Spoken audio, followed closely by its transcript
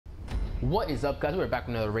What is up, guys? We're back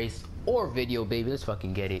with another race or video, baby. Let's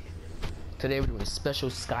fucking get it. Today we're doing a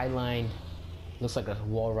special Skyline. Looks like a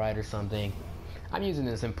wall ride or something. I'm using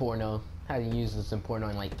this in porno. Haven't used this in porno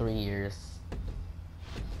in like 3 years.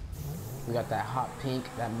 We got that hot pink,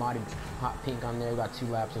 that modded hot pink on there. We got 2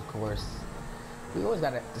 laps, of course. We always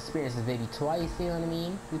gotta experience this baby twice, you know what I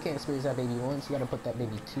mean? We can't experience that baby once, we gotta put that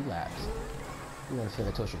baby 2 laps. We gotta feel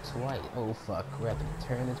the toaster twice. Oh fuck, we're gonna have to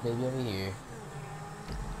turn this baby over here.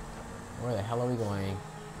 Where the hell are we going?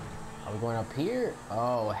 Are we going up here?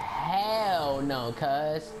 Oh, hell no,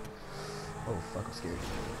 cuz. Oh, fuck, I'm scared.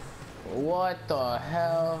 What the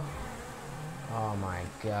hell? Oh my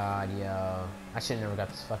god, yo. I should've never got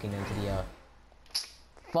this fucking into the,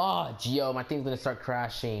 fudge, yo, my thing's gonna start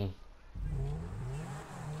crashing.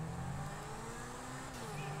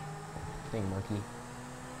 Thing, monkey.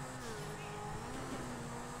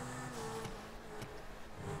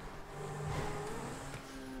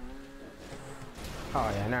 Oh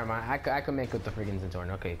yeah, never mind. I could make with the friggin'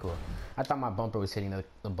 Zentorno. Okay, cool. I thought my bumper was hitting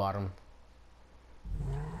the bottom.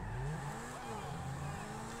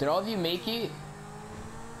 Did all of you make it?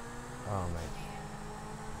 Oh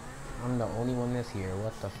my. I'm the only one that's here.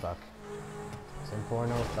 What the fuck?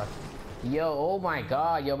 Zentorno, fuck. Yo, oh my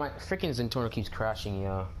god, yo, my freaking Zentorno keeps crashing,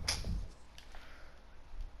 yo.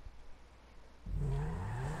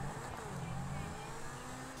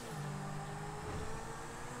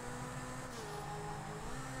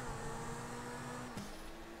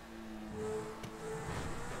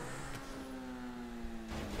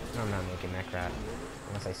 I'm not making that crap.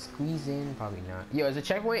 Unless I squeeze in, probably not. Yo, is the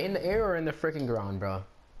checkpoint in the air or in the freaking ground, bro?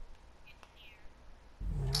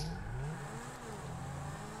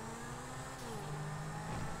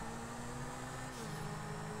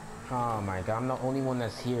 Oh my god, I'm the only one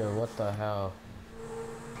that's here. What the hell?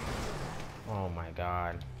 Oh my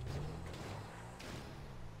god.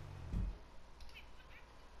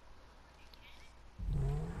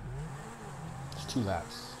 It's 2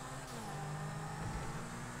 laps.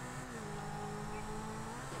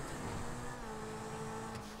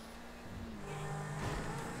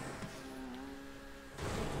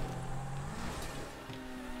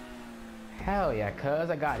 Hell yeah, cuz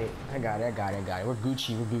I got it. I got it. We're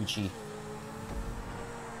Gucci, we're Gucci.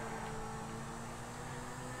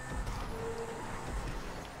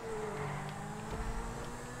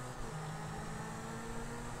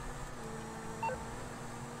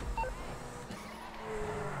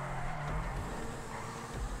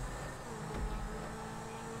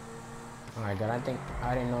 Oh my god,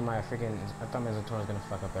 I didn't know my freaking, I thought my Zentorno was gonna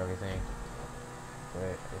fuck up everything. But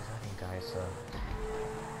it's nothing, guys, so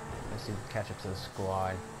let's see if we can catch up to the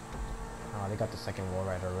squad. Oh, they got the second wall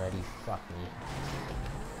ride already. Fuck me.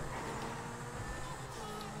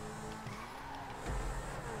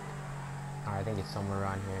 Alright, I think it's somewhere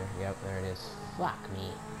around here. Yep, there it is. Fuck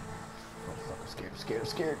me. Oh fuck, I'm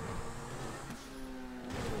scared.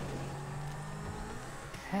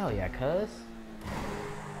 Hell yeah, cuz.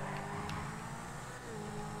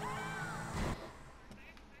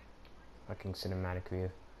 Fucking cinematic view.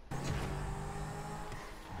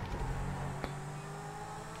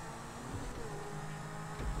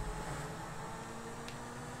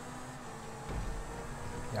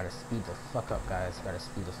 Gotta speed the fuck up, guys. Gotta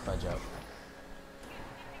speed the fudge up.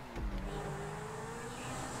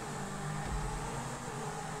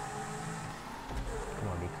 Come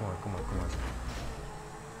on, B. Come on.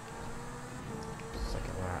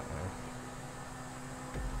 Second lap, man.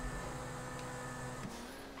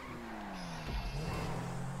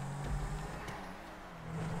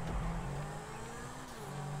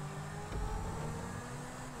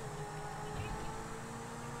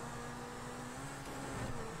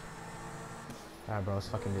 Alright, bro, let's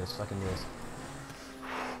fucking do this.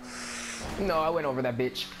 No, I went over that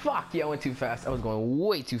bitch. Fuck, yeah, I went too fast. I was going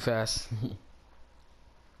way too fast.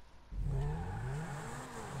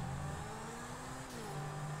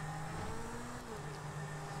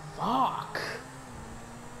 Fuck.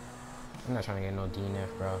 I'm not trying to get no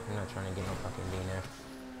DNF, bro. I'm not trying to get no fucking DNF.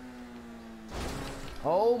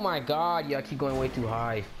 Oh my god, yeah, I keep going way too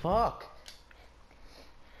high. Fuck.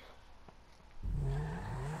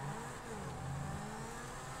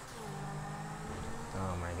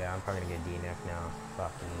 Oh my god, I'm probably gonna get DNF now.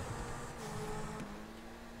 Fuck me.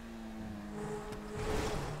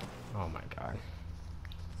 Oh my god.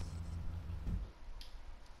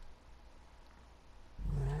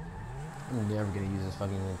 I'm never gonna use this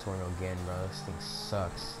fucking Zentorno again, bro. This thing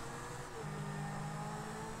sucks.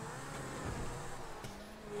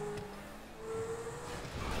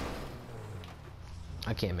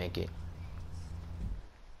 I can't make it.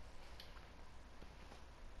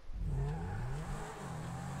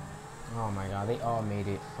 Oh my god, they all made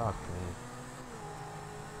it. Fuck me.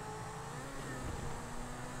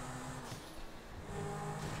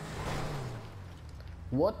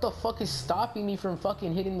 What the fuck is stopping me from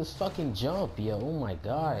fucking hitting this fucking jump, yo? Oh my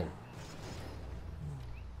god.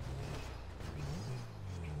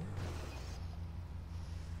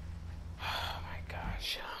 Oh my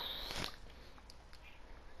gosh.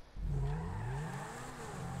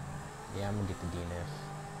 Yeah, I'm gonna get the DNF.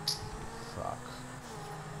 Fuck.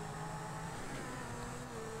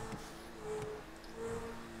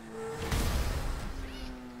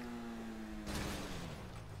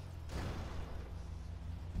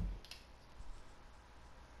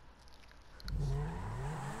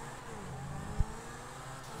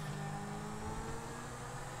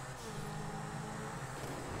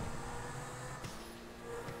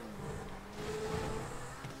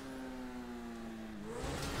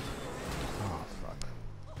 Oh fuck.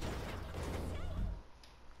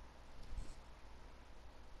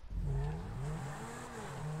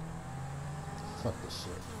 Fuck this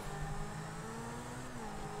shit.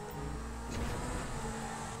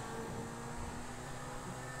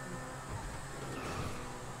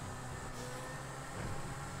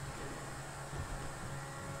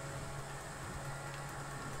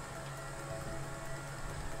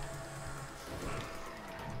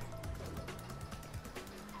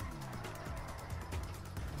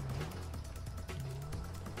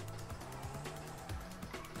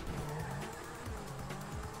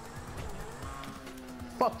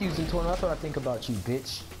 Fuck you, Zentorno. That's what I think about you,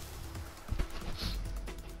 bitch.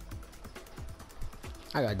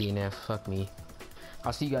 I got DNF. Fuck me.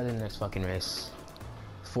 I'll see you guys in the next fucking race.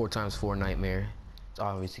 4x4 Nightmare. It's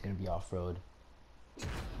obviously gonna be off-road.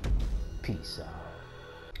 Peace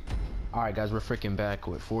out. Alright guys, we're freaking back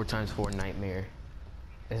with 4x4 Nightmare.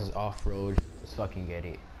 This is off-road. Let's fucking get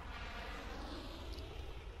it.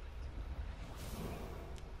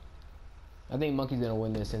 I think Monkey's gonna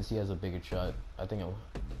win this since he has a bigger truck. I think it'll...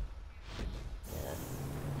 Yeah.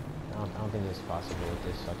 I don't think it's possible with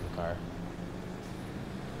this fucking car.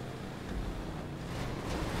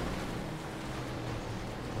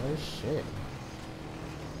 Oh shit.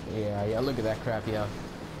 Yeah, look at that crap, yeah.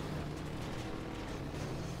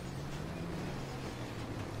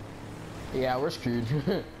 Yeah, we're screwed.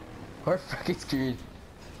 We're fucking screwed.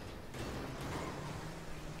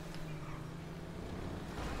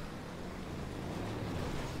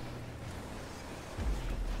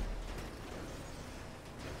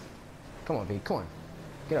 Come on, B, come on.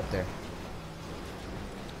 Get up there.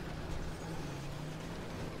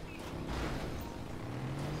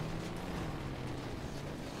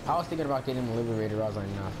 I was thinking about getting the Liberator. I was like,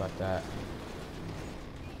 nah, fuck that.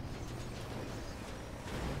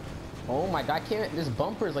 Oh my god, I can't. This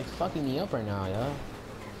bumper is like fucking me up right now, yeah.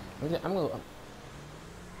 I'm gonna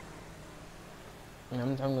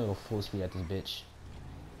go full speed at this bitch.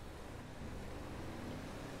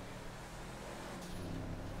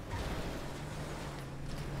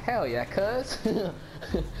 Hell yeah, cuz. I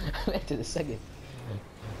went to the second.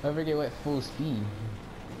 I forget what full speed.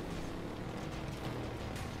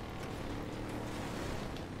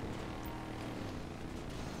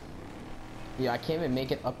 Yeah, I can't even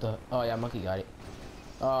make it up the... Oh yeah, Monkey got it.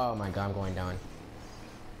 Oh my god, I'm going down.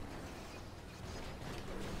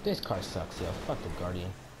 This car sucks, yo. Fuck the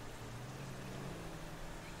Guardian.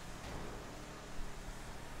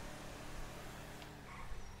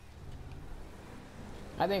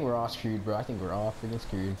 I think we're all screwed, bro. I think we're all freaking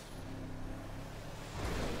screwed.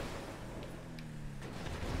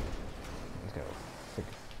 Let's go. Freaking.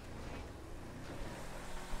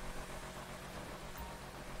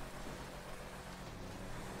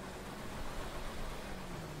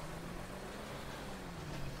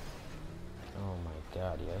 Oh my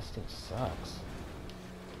god, yeah, this thing sucks.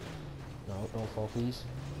 No, don't fall, please.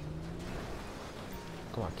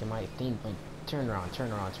 Come on, can my thing, like, turn around,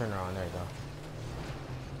 turn around, turn around. There you go.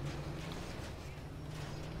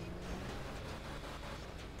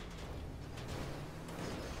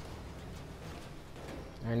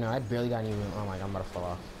 I know, I barely got any room. Oh my god, I'm about to fall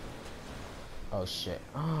off. Oh shit.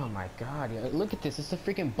 Oh my god, yeah. Look at this. It's the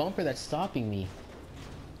freaking bumper that's stopping me.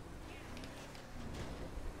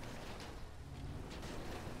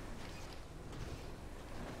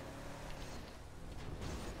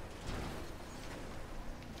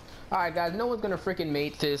 Alright guys, no one's gonna freaking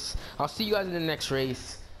make this. I'll see you guys in the next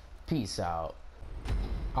race. Peace out.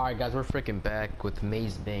 Alright guys, we're freaking back with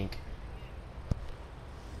Maze Bank.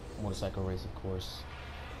 Motorcycle race, of course.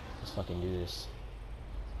 Let's fucking do this.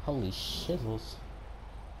 Holy shizzles.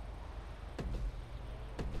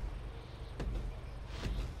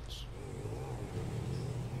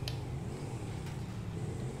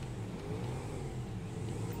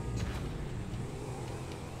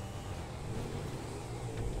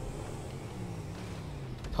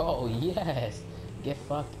 Oh, yes! Get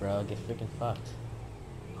fucked, bro. Get freaking fucked.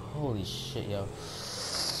 Holy shit, yo.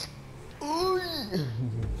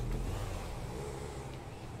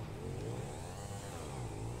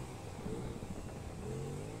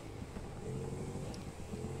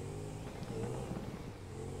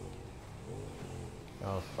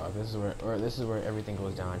 Oh fuck, this is where everything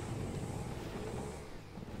goes down.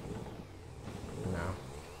 No.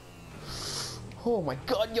 Oh my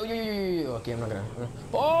god, yo. Okay, I'm not gonna.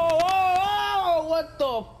 Oh, what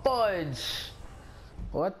the fudge?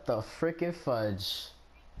 What the freaking fudge?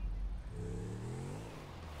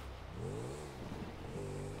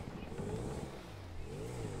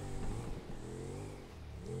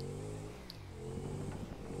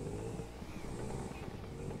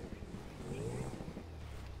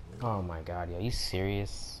 Oh my god, yo, you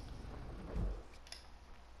serious?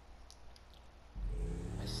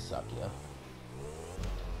 I suck, yo.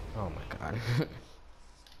 Oh my god.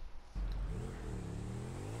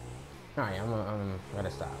 Alright,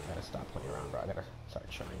 gotta stop playing around, bro. I gotta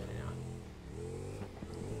start trying it now.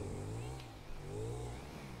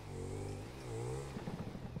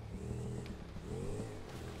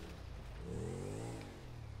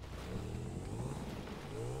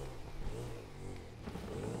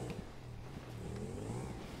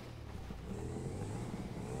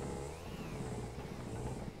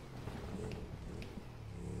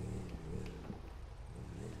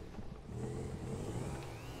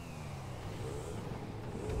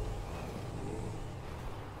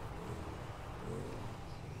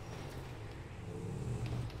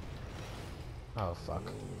 Oh fuck.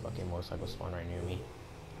 Fucking motorcycle spawn right near me.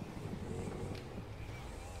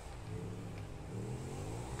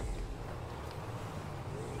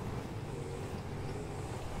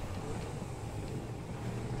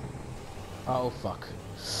 Oh fuck.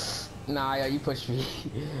 Nah, yo, you pushed me.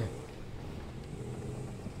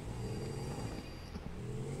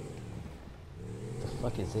 The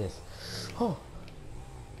fuck is this? Oh.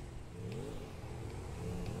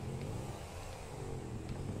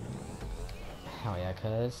 Hell yeah,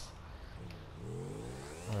 cuz.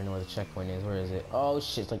 I don't know where the checkpoint is. Where is it? Oh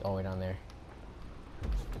shit, it's like all the way down there.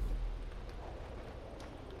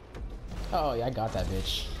 Oh yeah, I got that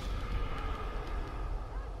bitch.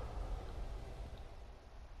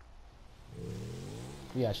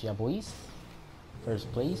 We got you, boys.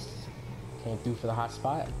 First place. Came through for the hot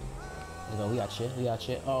spot. Let's go. We got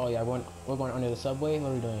you. Oh yeah, we're going under the subway. What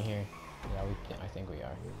are we doing here? Yeah, I think we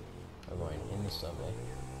are. We're going in the subway.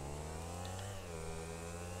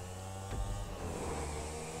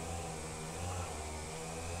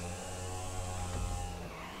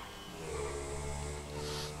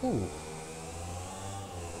 Ooh.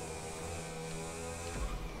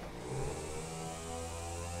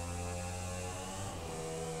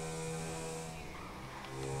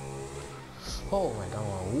 Oh my god,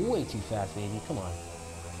 I'm going way too fast, baby. Come on.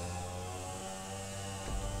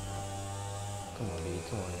 Come on, baby.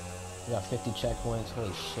 Come on. We got 50 checkpoints.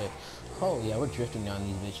 Holy shit. Oh yeah, we're drifting down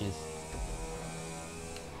these bitches.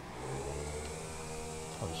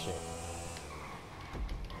 Holy shit.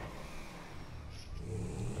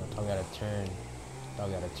 I thought we gotta turn. Thought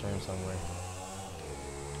we gotta turn somewhere.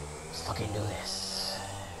 Let's fucking do this.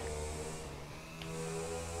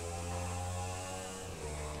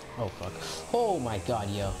 Oh fuck. Oh my god,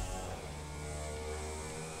 yo.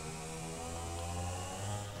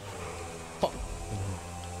 Fuck.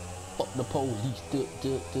 Fuck the police.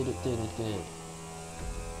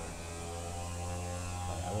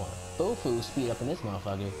 I want full food speed up in this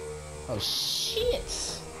motherfucker. Oh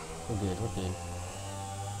shit. We're good.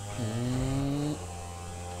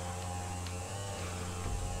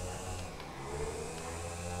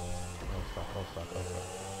 Oh fuck.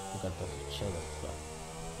 We got to chill the fuck.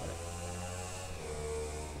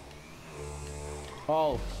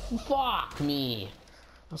 Oh, fuck me!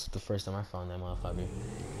 That's the first time I found that motherfucker.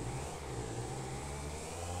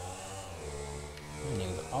 That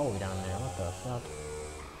nigga's all the way down there. What the fuck?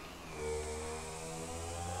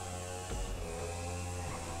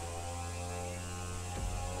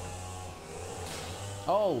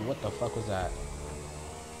 Oh, what the fuck was that?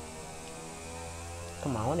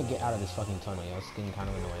 Come on, I want to get out of this fucking tunnel, yo. It's getting kind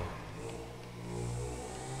of annoying.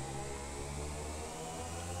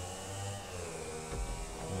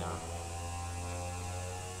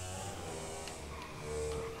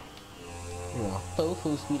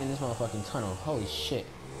 Full speed in this motherfucking tunnel. Holy shit.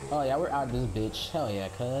 Oh yeah, we're out of this bitch. Hell yeah,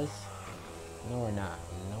 cuz. No, we're not.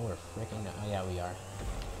 No, we're freaking not. Oh yeah, we are.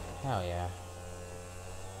 Hell yeah.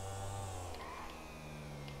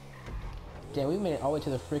 Damn, we made it all the way to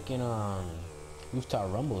the freaking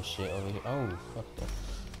rooftop rumble shit over here. Oh, fuck that.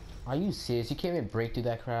 Are you serious? You can't even break through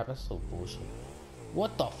that crap? That's so bullshit.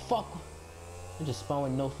 What the fuck? I just spawned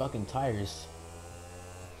with no fucking tires.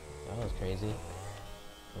 That was crazy.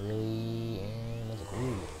 Really? And let's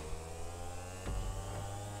go.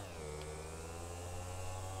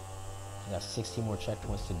 I got 16 more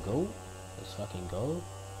checkpoints to go. Let's fucking go.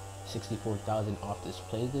 64,000 off this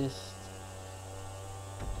playlist.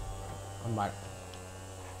 I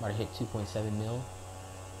might hit 2.7 mil.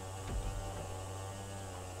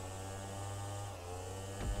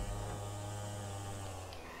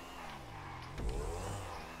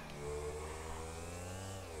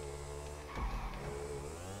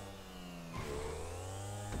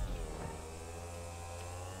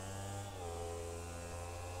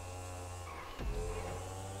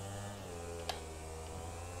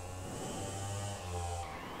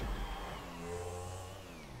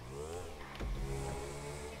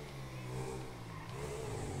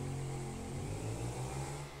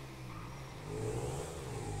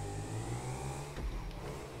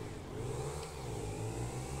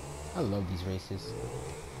 I love these races.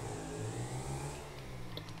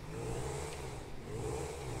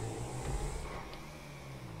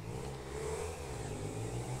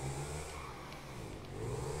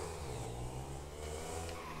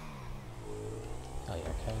 Oh yeah,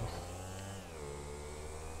 okay.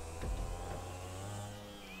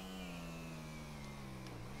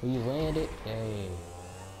 Will you land it? Hey.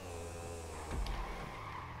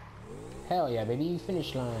 Hell yeah, baby.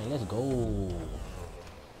 Finish line. Let's go.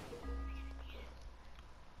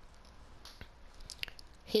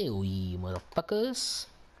 Hell yeah, motherfuckers.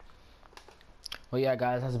 Well, yeah,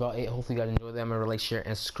 guys, that's about it. Hopefully, you guys enjoyed that. Remember, like, share,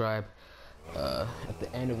 and subscribe. At the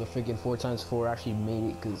end of the freaking 4x4, I actually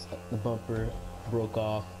made it because the bumper broke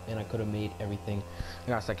off and I could have made everything. I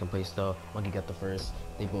got second place though. Monkey got the first.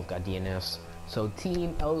 They both got DNFs. So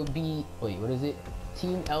Team LB, wait, what is it?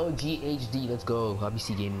 Team LGHD. Let's go.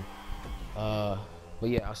 LBC Gaming. But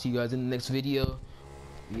yeah, I'll see you guys in the next video.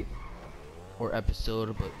 Yeah. Or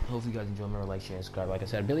episode, but hopefully you guys enjoy. Remember, like, share, and subscribe. Like I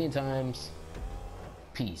said a billion times.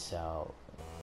 Peace out.